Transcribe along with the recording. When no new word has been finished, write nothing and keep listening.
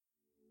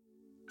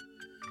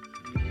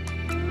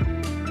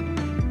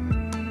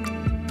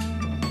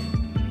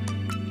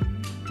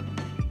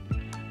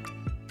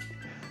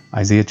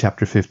Isaiah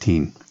chapter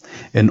 15.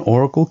 An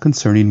oracle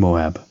concerning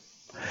Moab.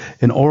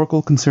 An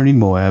oracle concerning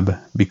Moab,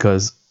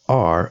 because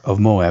Ar of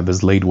Moab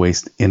is laid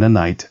waste in a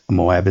night,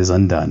 Moab is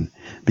undone.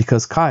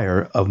 Because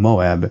Kir of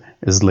Moab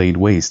is laid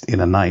waste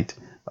in a night,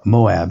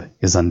 Moab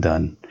is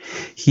undone.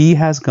 He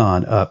has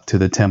gone up to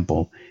the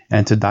temple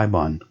and to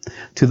Dibon,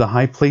 to the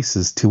high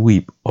places to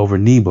weep over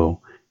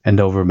Nebo and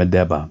over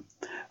Medeba.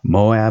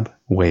 Moab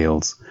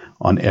wails.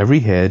 On every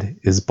head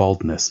is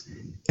baldness,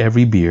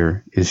 every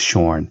beard is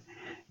shorn.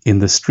 In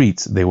the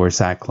streets they wear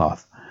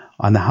sackcloth.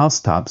 On the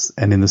housetops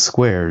and in the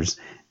squares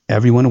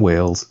everyone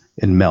wails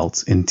and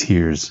melts in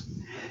tears.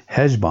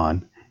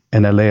 Heshbon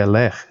and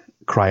Elealech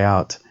cry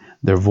out.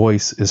 Their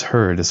voice is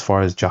heard as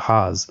far as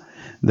Jahaz.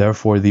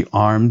 Therefore the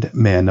armed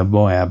men of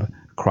Moab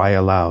cry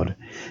aloud.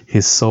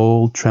 His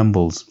soul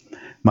trembles.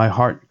 My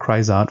heart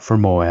cries out for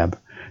Moab.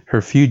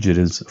 Her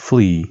fugitives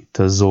flee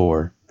to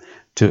Zor,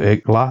 to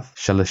Eglath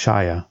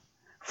Shalishah.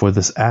 For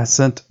the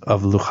ascent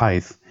of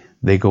Luhith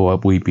they go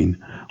up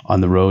weeping. On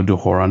the road to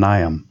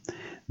Horonaim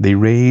they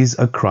raise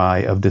a cry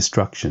of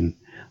destruction.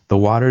 The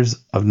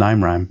waters of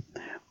Nimrim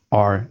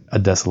are a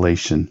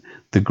desolation.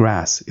 The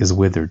grass is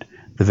withered.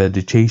 The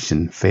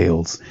vegetation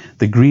fails.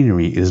 The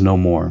greenery is no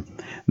more.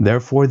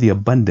 Therefore the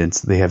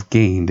abundance they have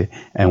gained,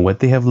 and what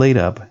they have laid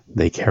up,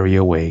 they carry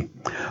away.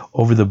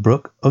 Over the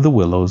brook of the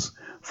willows,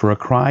 for a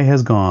cry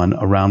has gone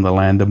around the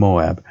land of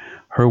Moab.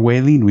 Her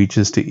wailing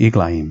reaches to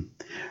Eglaim.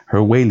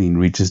 Her wailing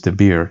reaches to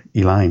Beer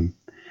Elim.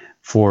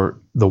 For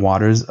the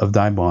waters of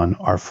Dibon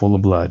are full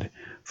of blood.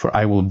 For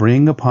I will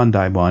bring upon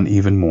Dibon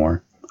even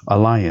more, a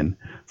lion,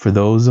 for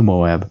those of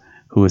Moab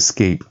who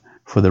escape,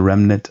 for the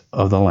remnant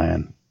of the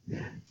land.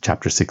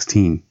 Chapter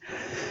 16.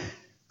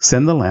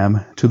 Send the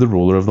lamb to the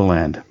ruler of the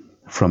land,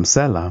 from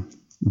Selah,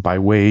 by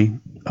way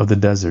of the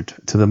desert,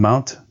 to the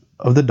mount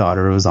of the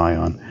daughter of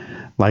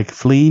Zion. Like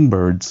fleeing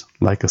birds,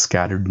 like a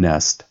scattered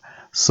nest,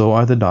 so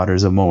are the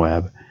daughters of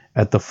Moab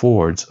at the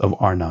fords of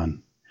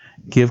Arnon.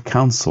 Give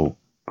counsel,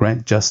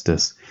 grant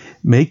justice,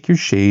 make your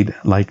shade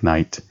like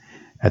night.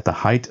 At the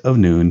height of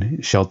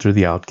noon, shelter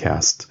the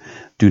outcast.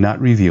 Do not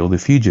reveal the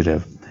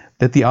fugitive.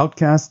 Let the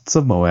outcasts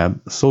of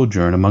Moab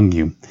sojourn among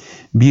you.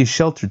 Be a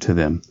shelter to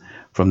them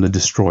from the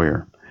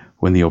destroyer,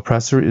 when the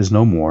oppressor is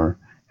no more,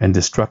 and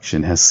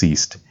destruction has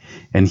ceased,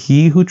 and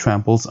he who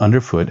tramples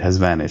underfoot has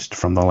vanished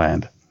from the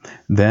land.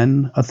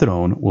 Then a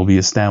throne will be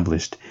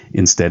established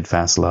in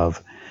steadfast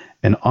love,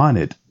 and on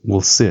it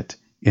will sit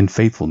in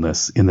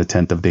faithfulness in the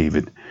tent of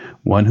David,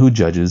 one who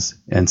judges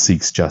and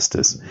seeks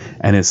justice,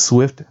 and is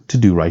swift to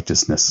do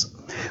righteousness.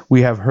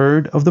 We have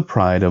heard of the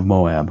pride of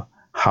Moab,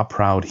 how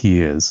proud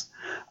he is,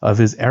 of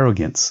his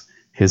arrogance,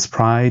 his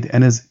pride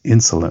and his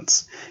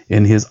insolence.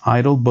 In his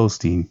idle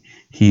boasting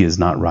he is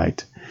not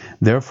right.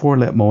 Therefore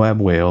let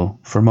Moab wail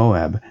for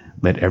Moab,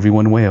 let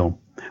everyone wail.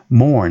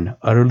 Mourn,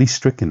 utterly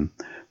stricken,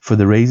 for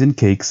the raisin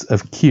cakes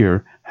of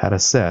Kir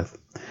Hadaseth,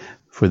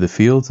 for the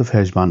fields of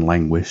Heshbon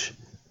languish,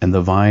 and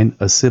the vine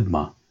of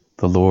Sibmah.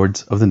 The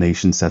lords of the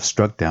nations have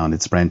struck down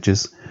its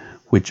branches,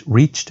 which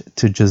reached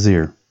to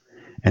Jazer,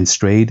 and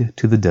strayed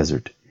to the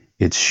desert.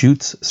 Its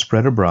shoots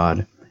spread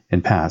abroad,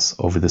 and pass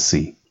over the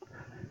sea.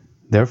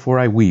 Therefore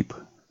I weep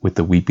with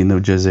the weeping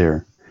of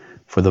Jazer.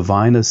 For the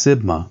vine of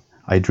Sibmah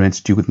I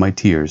drenched you with my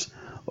tears,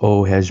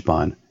 O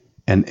Heshbon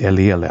and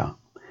Elealeh.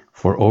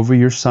 For over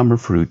your summer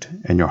fruit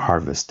and your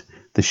harvest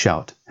the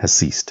shout has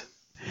ceased.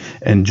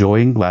 And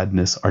joy and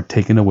gladness are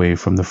taken away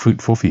from the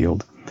fruitful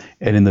field,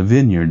 and in the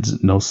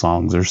vineyards no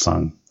songs are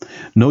sung.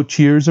 No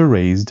cheers are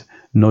raised,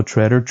 no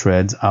treader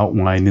treads out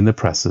wine in the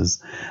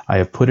presses. I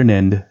have put an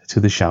end to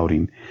the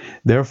shouting.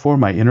 Therefore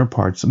my inner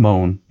parts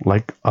moan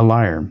like a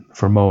lyre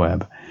for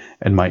Moab,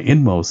 and my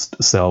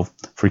inmost self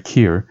for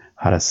Kir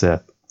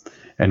Hadaseth.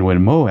 And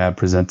when Moab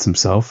presents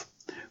himself,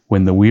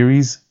 when the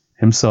wearies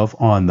himself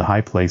on the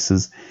high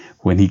places,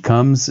 when he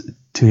comes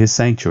to his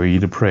sanctuary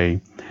to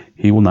pray,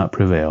 he will not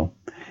prevail.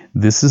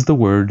 This is the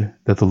word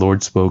that the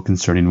Lord spoke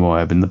concerning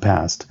Moab in the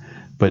past.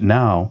 But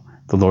now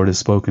the Lord has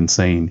spoken,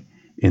 saying,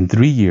 in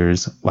 3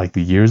 years, like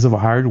the years of a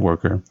hired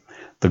worker,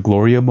 the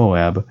glory of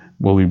Moab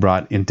will be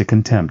brought into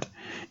contempt,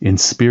 in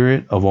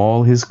spirit of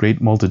all his great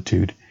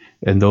multitude,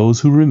 and those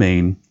who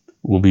remain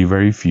will be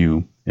very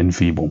few and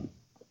feeble.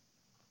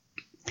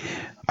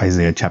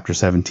 Isaiah chapter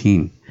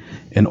 17.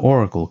 An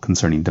oracle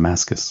concerning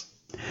Damascus.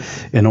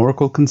 An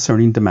oracle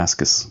concerning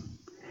Damascus.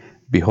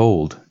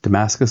 Behold,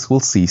 Damascus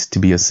will cease to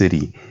be a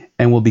city,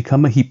 and will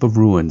become a heap of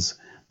ruins.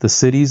 The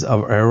cities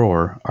of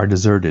Aror are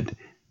deserted.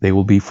 They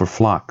will be for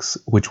flocks,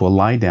 which will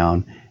lie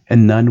down,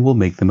 and none will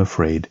make them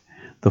afraid.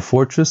 The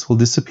fortress will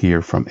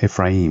disappear from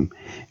Ephraim,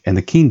 and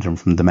the kingdom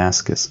from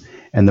Damascus,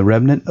 and the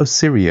remnant of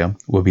Syria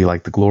will be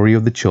like the glory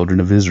of the children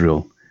of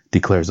Israel,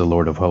 declares the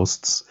Lord of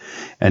hosts.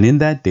 And in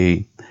that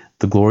day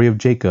the glory of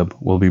Jacob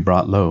will be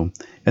brought low,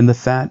 and the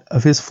fat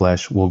of his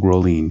flesh will grow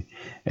lean.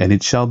 And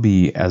it shall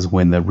be as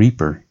when the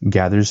reaper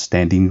gathers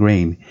standing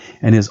grain,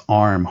 and his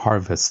arm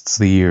harvests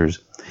the ears,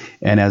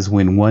 and as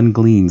when one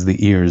gleans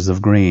the ears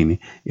of grain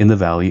in the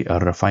valley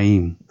of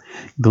Rephaim.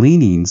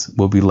 Gleanings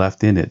will be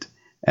left in it,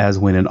 as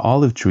when an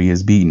olive tree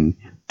is beaten,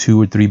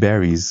 2 or 3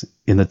 berries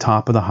in the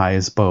top of the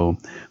highest bough,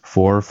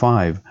 4 or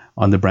 5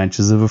 on the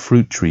branches of a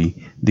fruit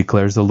tree,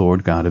 declares the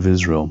Lord God of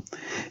Israel.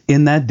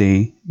 In that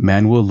day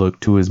man will look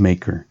to his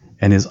Maker,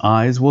 and his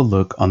eyes will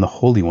look on the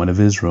Holy One of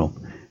Israel.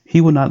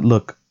 He will not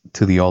look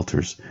to the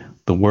altars,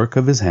 the work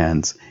of his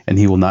hands, and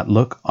he will not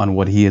look on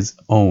what his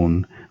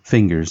own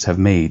fingers have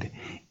made,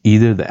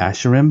 either the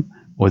Asherim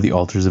or the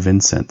altars of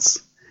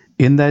incense.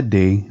 In that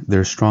day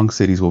their strong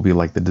cities will be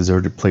like the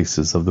deserted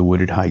places of the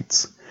wooded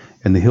heights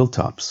and the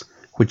hilltops,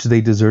 which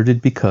they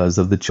deserted because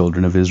of the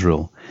children of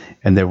Israel,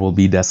 and there will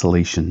be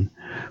desolation.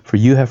 For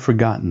you have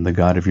forgotten the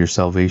God of your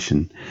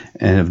salvation,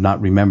 and have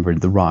not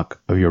remembered the rock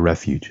of your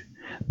refuge.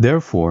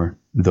 Therefore,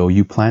 though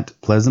you plant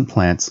pleasant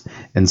plants,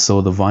 and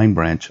sow the vine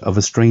branch of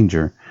a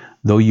stranger,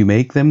 though you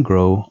make them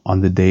grow on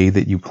the day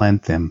that you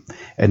plant them,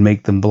 and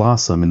make them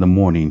blossom in the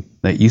morning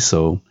that you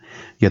sow,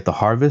 yet the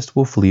harvest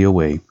will flee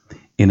away,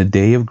 in a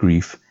day of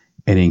grief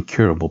and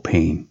incurable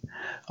pain.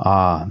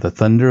 Ah, the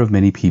thunder of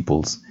many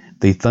peoples!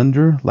 They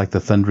thunder like the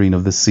thundering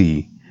of the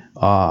sea.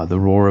 Ah, the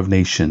roar of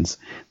nations!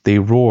 They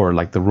roar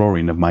like the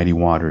roaring of mighty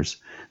waters.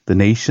 The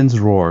nations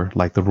roar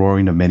like the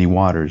roaring of many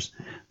waters.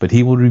 But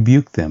he will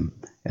rebuke them,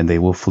 and they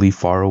will flee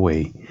far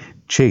away,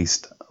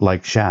 chased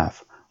like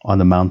chaff on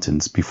the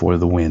mountains before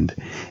the wind,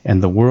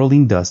 and the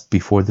whirling dust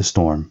before the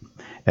storm.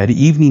 At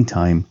evening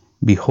time,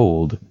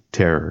 behold,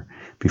 terror.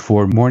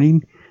 Before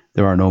morning,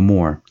 there are no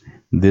more.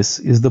 This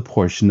is the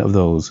portion of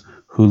those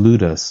who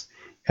loot us,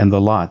 and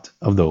the lot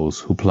of those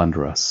who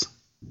plunder us.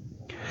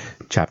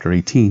 Chapter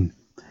 18.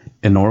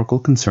 An oracle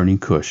concerning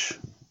Cush.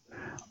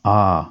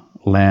 Ah,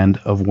 land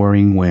of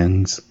whirring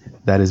winds,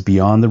 that is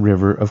beyond the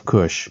river of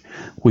Cush,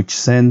 which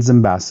sends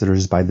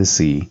ambassadors by the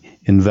sea,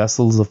 in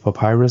vessels of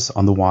papyrus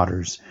on the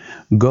waters.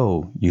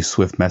 Go, you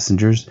swift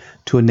messengers,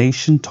 to a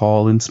nation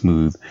tall and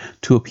smooth,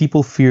 to a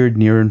people feared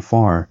near and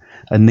far,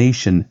 a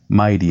nation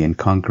mighty and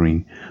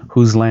conquering,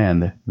 whose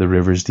land the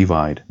rivers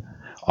divide.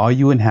 All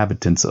you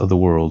inhabitants of the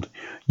world,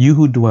 you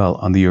who dwell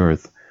on the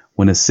earth,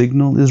 when a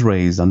signal is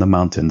raised on the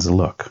mountains,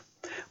 look.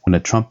 When a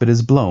trumpet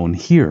is blown,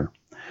 hear.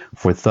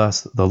 For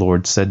thus the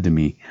Lord said to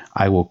me,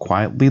 I will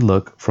quietly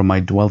look from my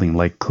dwelling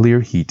like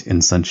clear heat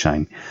in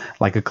sunshine,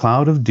 like a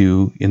cloud of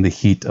dew in the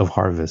heat of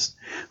harvest.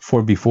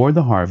 For before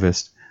the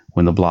harvest,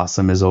 when the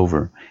blossom is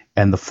over,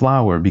 and the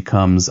flower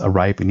becomes a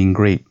ripening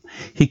grape,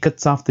 he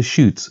cuts off the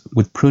shoots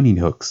with pruning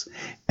hooks,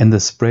 and the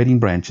spreading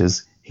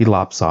branches he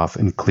lops off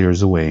and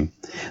clears away.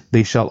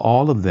 They shall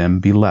all of them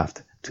be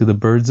left to the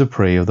birds of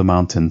prey of the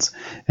mountains,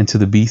 and to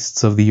the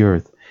beasts of the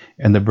earth,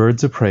 and the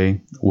birds of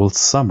prey will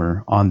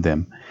summer on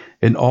them,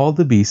 and all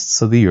the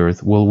beasts of the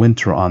earth will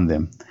winter on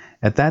them.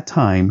 At that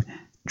time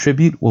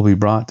tribute will be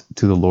brought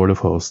to the Lord of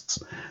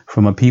hosts,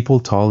 from a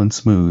people tall and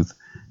smooth,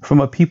 from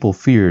a people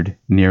feared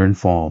near and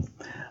far,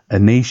 a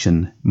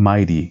nation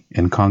mighty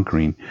and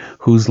conquering,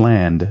 whose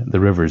land the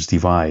rivers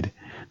divide,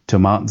 to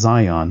Mount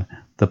Zion,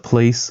 the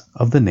place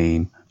of the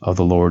name of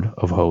the Lord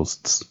of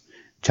hosts.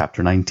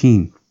 Chapter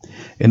 19.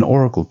 An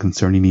oracle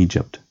concerning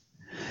Egypt.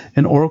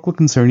 An oracle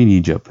concerning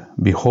Egypt.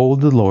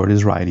 Behold, the Lord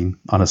is riding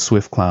on a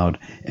swift cloud,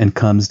 and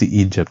comes to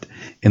Egypt,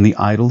 and the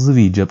idols of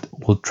Egypt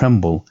will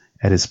tremble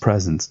at his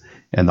presence,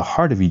 and the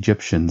heart of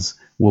Egyptians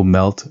will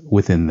melt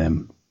within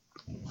them.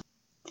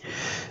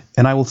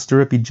 And I will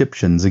stir up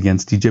Egyptians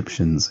against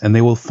Egyptians, and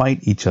they will fight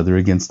each other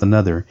against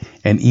another,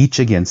 and each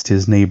against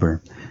his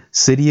neighbor,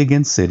 city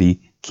against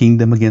city,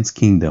 kingdom against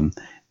kingdom,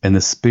 and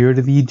the spirit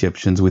of the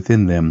Egyptians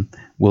within them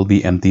will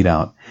be emptied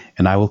out,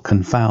 and I will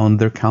confound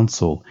their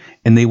counsel,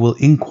 and they will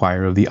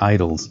inquire of the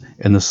idols,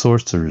 and the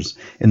sorcerers,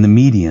 and the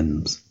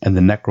mediums, and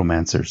the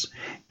necromancers,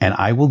 and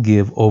I will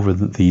give over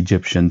the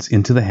Egyptians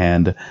into the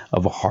hand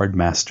of a hard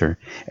master,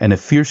 and a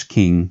fierce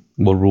king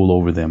will rule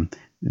over them,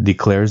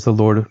 declares the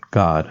Lord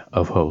God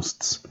of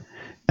hosts.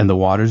 And the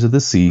waters of the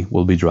sea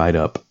will be dried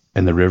up,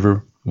 and the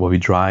river will be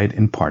dried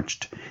and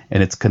parched,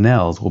 and its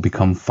canals will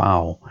become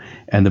foul,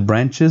 and the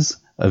branches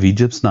of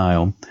Egypt's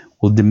Nile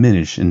will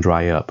diminish and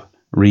dry up.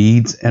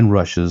 Reeds and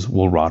rushes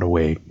will rot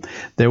away.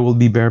 There will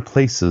be bare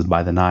places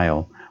by the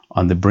Nile,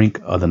 on the brink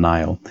of the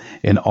Nile,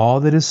 and all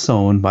that is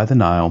sown by the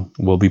Nile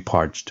will be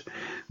parched,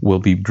 will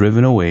be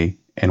driven away,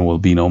 and will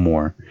be no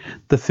more.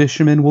 The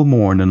fishermen will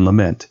mourn and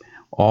lament,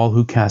 all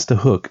who cast a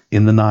hook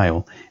in the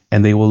Nile,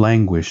 and they will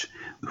languish,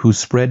 who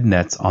spread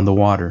nets on the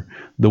water.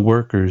 The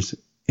workers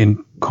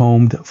in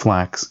combed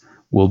flax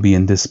will be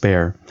in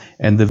despair,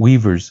 and the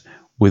weavers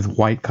with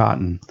white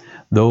cotton.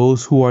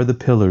 Those who are the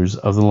pillars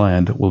of the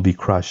land will be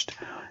crushed,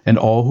 and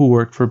all who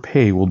work for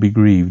pay will be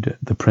grieved.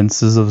 The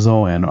princes of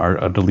Zoan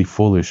are utterly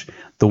foolish.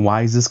 The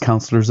wisest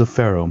counselors of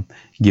Pharaoh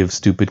give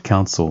stupid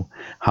counsel.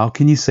 How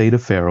can you say to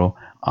Pharaoh,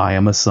 I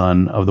am a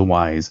son of the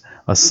wise,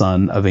 a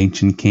son of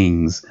ancient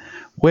kings?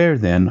 Where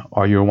then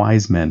are your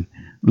wise men?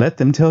 Let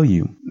them tell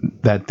you,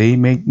 that they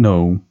may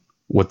know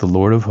what the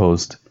Lord of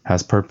hosts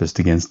has purposed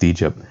against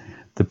Egypt.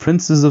 The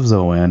princes of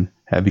Zoan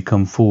have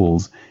become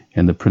fools,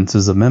 and the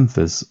princes of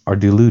Memphis are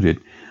deluded.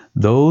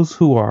 Those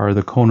who are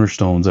the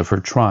cornerstones of her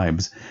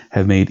tribes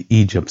have made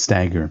Egypt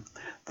stagger.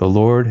 The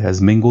Lord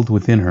has mingled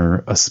within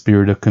her a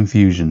spirit of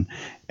confusion,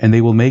 and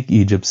they will make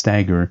Egypt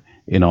stagger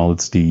in all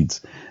its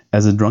deeds,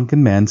 as a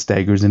drunken man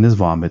staggers in his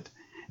vomit,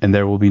 and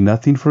there will be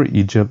nothing for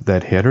Egypt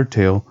that head or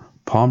tail,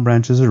 palm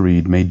branches or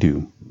reed may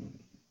do.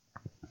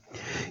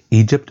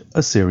 Egypt,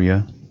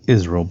 Assyria,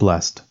 Israel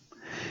blessed.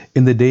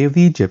 In the day of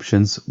the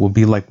Egyptians will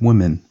be like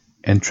women,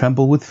 and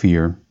tremble with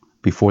fear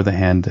before the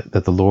hand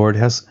that the Lord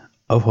has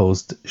of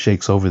hosts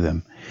shakes over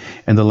them,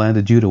 and the land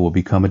of Judah will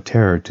become a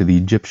terror to the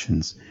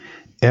Egyptians.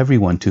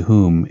 Everyone to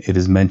whom it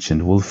is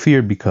mentioned will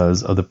fear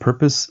because of the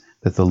purpose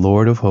that the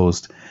Lord of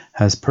hosts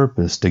has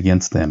purposed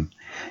against them.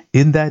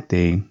 In that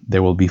day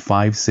there will be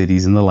 5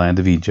 cities in the land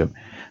of Egypt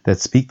that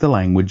speak the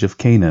language of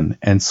Canaan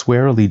and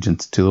swear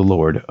allegiance to the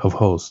Lord of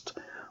hosts.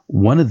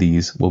 One of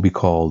these will be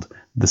called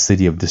the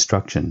city of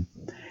destruction.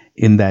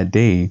 In that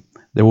day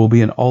there will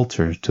be an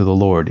altar to the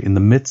Lord in the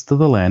midst of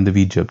the land of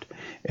Egypt,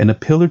 and a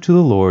pillar to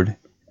the Lord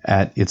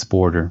at its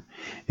border.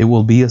 It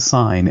will be a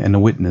sign and a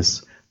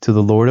witness to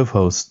the Lord of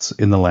hosts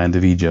in the land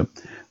of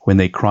Egypt. When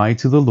they cry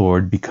to the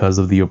Lord because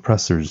of the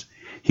oppressors,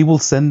 he will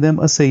send them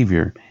a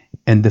Savior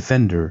and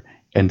defender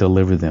and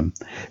deliver them.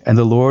 And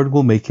the Lord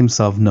will make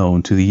himself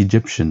known to the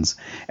Egyptians,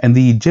 and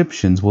the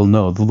Egyptians will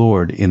know the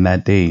Lord in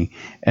that day,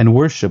 and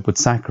worship with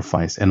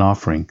sacrifice and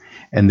offering,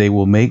 and they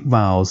will make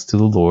vows to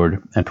the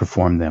Lord and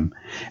perform them.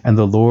 And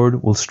the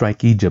Lord will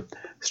strike Egypt,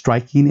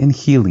 striking and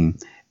healing,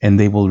 and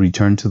they will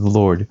return to the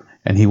Lord,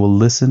 and he will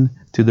listen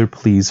to their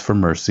pleas for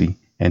mercy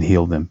and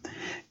heal them.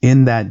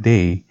 In that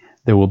day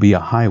there will be a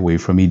highway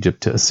from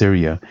Egypt to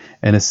Assyria,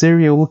 and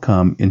Assyria will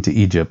come into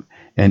Egypt,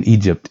 and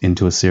Egypt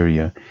into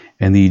Assyria,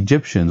 and the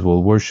Egyptians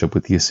will worship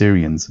with the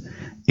Assyrians.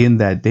 In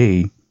that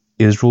day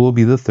Israel will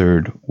be the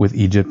third with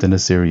Egypt and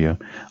Assyria,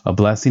 a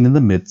blessing in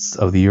the midst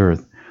of the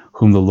earth,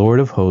 whom the Lord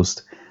of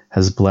hosts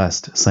has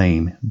blessed,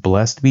 saying,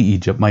 Blessed be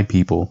Egypt my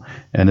people,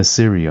 and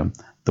Assyria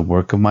the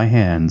work of my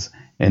hands,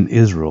 and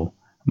Israel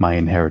my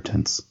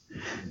inheritance.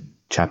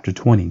 Chapter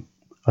 20.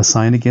 A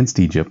sign against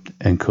Egypt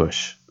and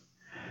Cush.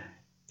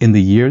 In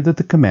the year that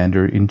the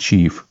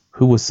commander-in-chief,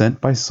 who was sent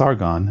by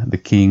Sargon, the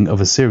king of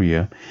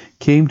Assyria,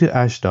 came to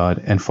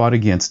Ashdod and fought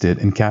against it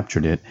and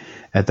captured it,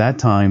 at that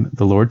time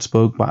the Lord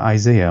spoke by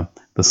Isaiah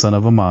the son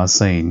of Amoz,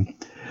 saying,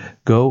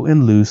 Go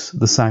and loose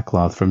the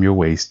sackcloth from your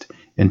waist,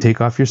 and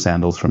take off your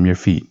sandals from your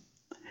feet.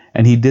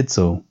 And he did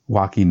so,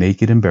 walking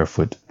naked and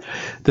barefoot.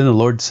 Then the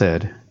Lord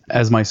said,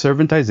 As my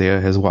servant Isaiah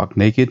has walked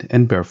naked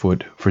and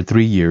barefoot for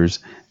 3 years,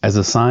 as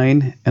a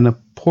sign and a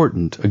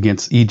portent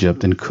against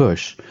Egypt and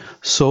Cush,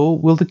 so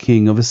will the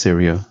king of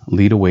Assyria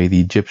lead away the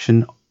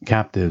Egyptian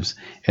captives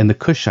and the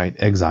Cushite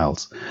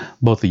exiles,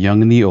 both the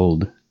young and the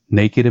old,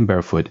 naked and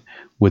barefoot,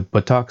 with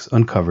buttocks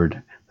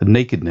uncovered, the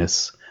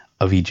nakedness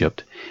of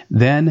Egypt.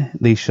 Then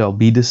they shall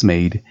be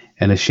dismayed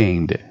and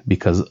ashamed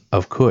because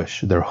of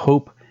Cush, their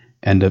hope,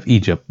 and of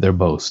Egypt their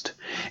boast.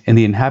 And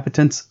the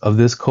inhabitants of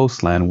this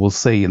coastland will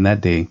say in that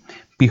day,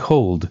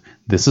 Behold,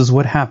 this is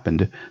what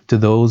happened to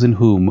those in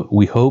whom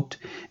we hoped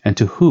and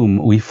to whom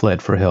we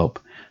fled for help,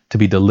 to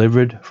be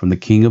delivered from the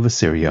king of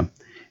Assyria.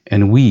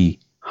 And we,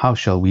 how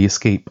shall we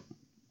escape?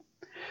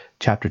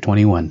 Chapter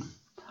 21.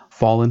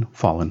 Fallen,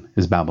 fallen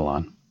is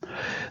Babylon.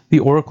 The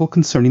oracle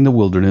concerning the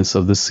wilderness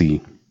of the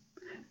sea.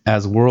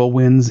 As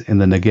whirlwinds in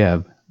the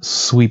Negev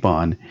sweep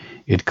on,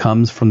 it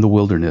comes from the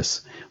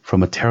wilderness,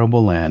 from a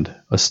terrible land.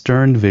 A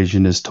stern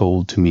vision is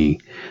told to me.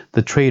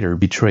 The traitor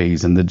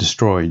betrays and the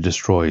destroyer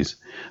destroys.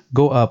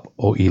 Go up,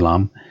 O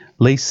Elam,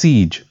 lay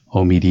siege,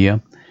 O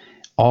Media.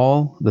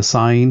 All the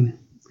sighing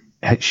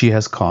she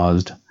has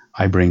caused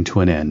I bring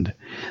to an end.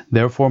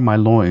 Therefore my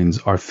loins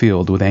are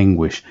filled with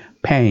anguish.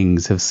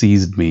 Pangs have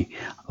seized me,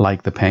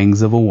 like the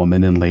pangs of a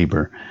woman in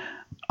labor.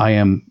 I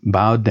am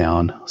bowed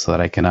down so that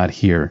I cannot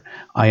hear.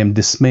 I am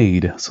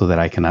dismayed so that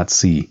I cannot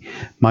see.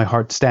 My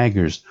heart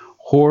staggers.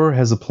 Horror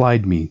has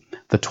applied me.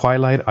 The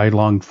twilight I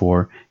longed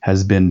for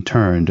has been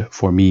turned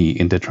for me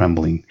into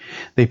trembling.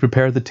 They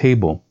prepare the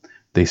table.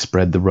 They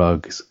spread the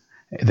rugs.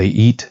 They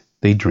eat,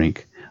 they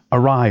drink.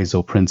 Arise,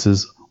 O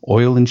princes,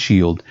 oil and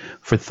shield.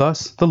 For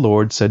thus the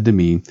Lord said to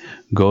me,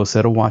 Go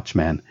set a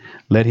watchman.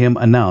 Let him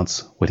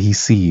announce what he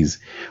sees.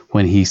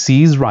 When he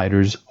sees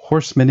riders,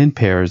 horsemen in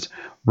pairs,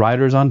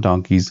 riders on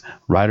donkeys,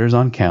 riders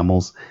on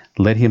camels,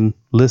 let him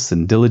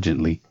listen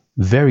diligently,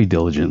 very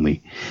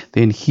diligently.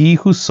 Then he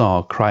who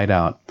saw cried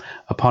out,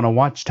 Upon a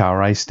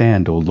watchtower I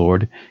stand, O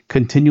Lord,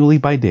 continually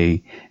by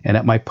day, and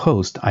at my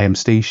post I am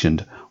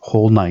stationed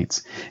whole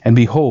nights. And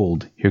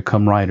behold, here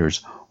come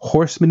riders,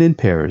 horsemen in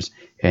pairs.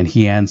 And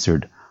he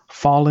answered,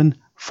 Fallen,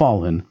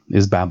 fallen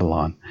is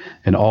Babylon,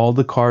 and all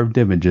the carved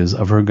images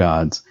of her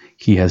gods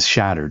he has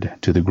shattered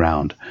to the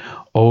ground.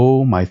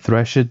 O my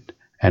threshed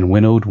and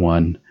winnowed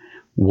one,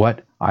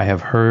 what I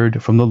have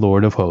heard from the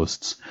Lord of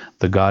hosts,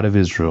 the God of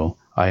Israel,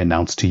 I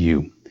announce to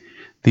you.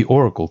 The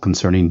oracle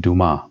concerning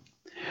Dumah.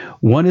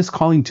 One is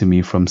calling to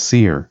me from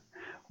Seir.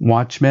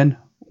 Watchmen,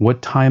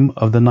 what time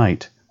of the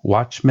night?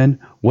 Watchmen,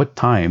 what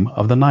time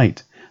of the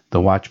night?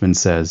 The watchman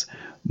says,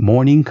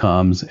 Morning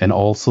comes, and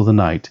also the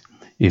night.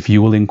 If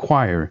you will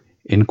inquire,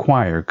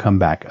 come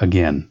back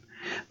again.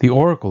 The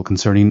oracle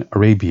concerning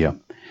Arabia.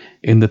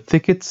 In the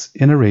thickets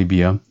in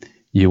Arabia,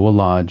 You will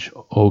lodge,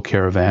 O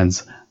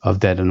caravans of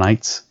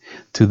Dedanites.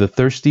 To the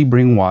thirsty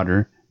bring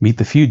water, meet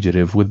the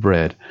fugitive with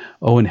bread,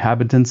 O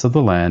inhabitants of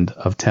the land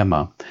of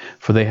Tema.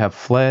 For they have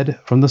fled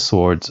from the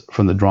swords,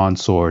 from the drawn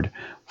sword,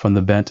 from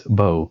the bent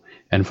bow,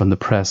 and from the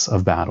press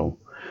of battle.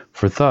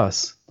 For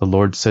thus the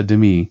Lord said to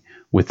me,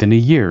 within a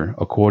year,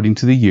 according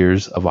to the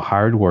years of a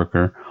hired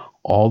worker,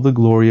 all the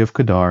glory of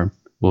Kedar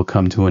will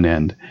come to an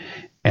end,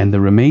 and the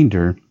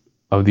remainder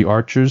of the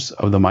archers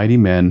of the mighty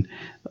men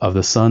of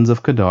the sons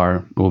of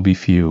Kedar will be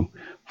few,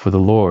 for the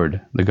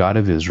Lord, the God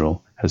of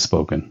Israel, has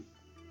spoken.